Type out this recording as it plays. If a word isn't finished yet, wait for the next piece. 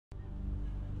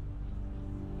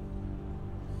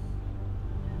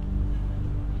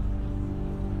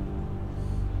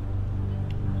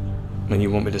And you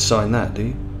want me to sign that, do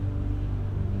you?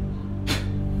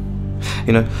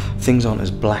 You know, things aren't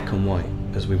as black and white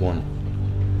as we want.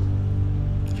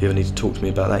 If you ever need to talk to me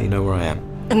about that, you know where I am.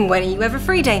 And when are you ever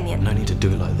free, Damien? No need to do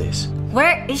it like this.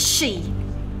 Where is she?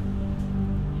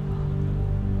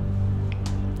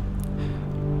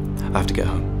 I have to get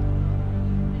home.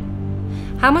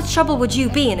 How much trouble would you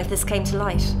be in if this came to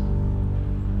light?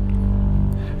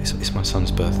 It's my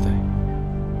son's birthday.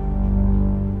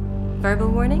 Verbal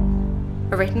warning?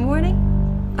 A written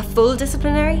warning? A full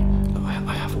disciplinary?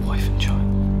 I have a wife and child.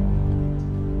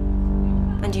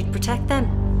 And you'd protect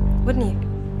them, wouldn't you?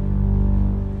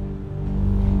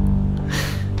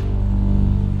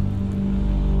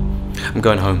 I'm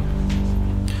going home.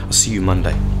 I'll see you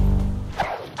Monday.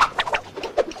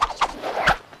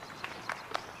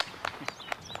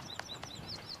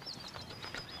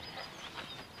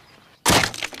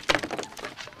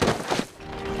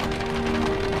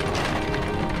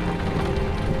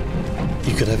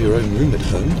 You could have your own room at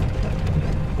home.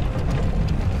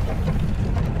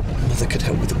 Mother could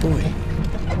help with the boy.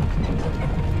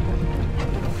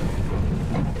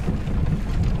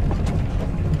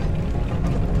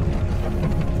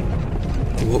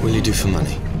 What will you do for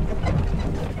money?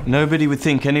 Nobody would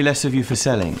think any less of you for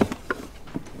selling.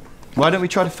 Why don't we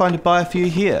try to find a buyer for you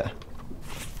here?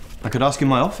 I could ask in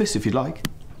my office if you'd like.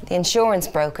 The insurance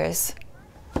brokers.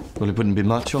 Well, it wouldn't be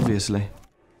much, obviously.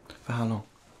 For how long?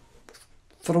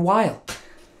 For a while.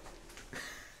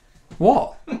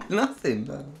 What? Nothing.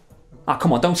 Ah,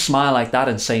 come on, don't smile like that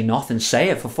and say nothing. Say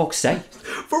it, for fuck's sake.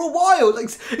 For a while. Like,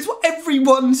 it's what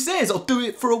everyone says. I'll do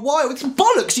it for a while. It's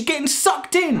bollocks. You're getting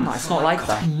sucked in. No, it's not like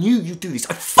that. I knew you'd do this.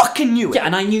 I fucking knew it. Yeah,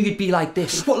 and I knew you'd be like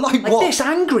this. What, like what? Like this,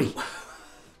 angry.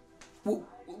 Well,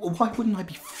 why wouldn't I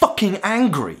be fucking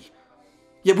angry?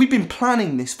 Yeah, we've been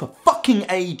planning this for fucking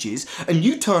ages, and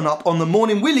you turn up on the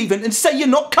morning we're leaving and say you're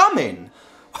not coming.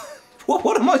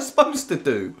 What am I supposed to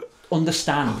do?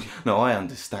 Understand. No, I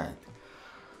understand.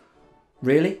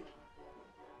 Really?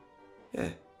 Yeah.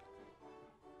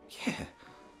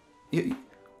 Yeah.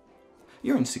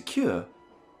 You're insecure.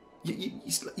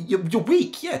 You're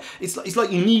weak, yeah. It's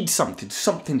like you need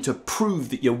something to prove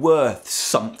that you're worth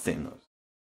something.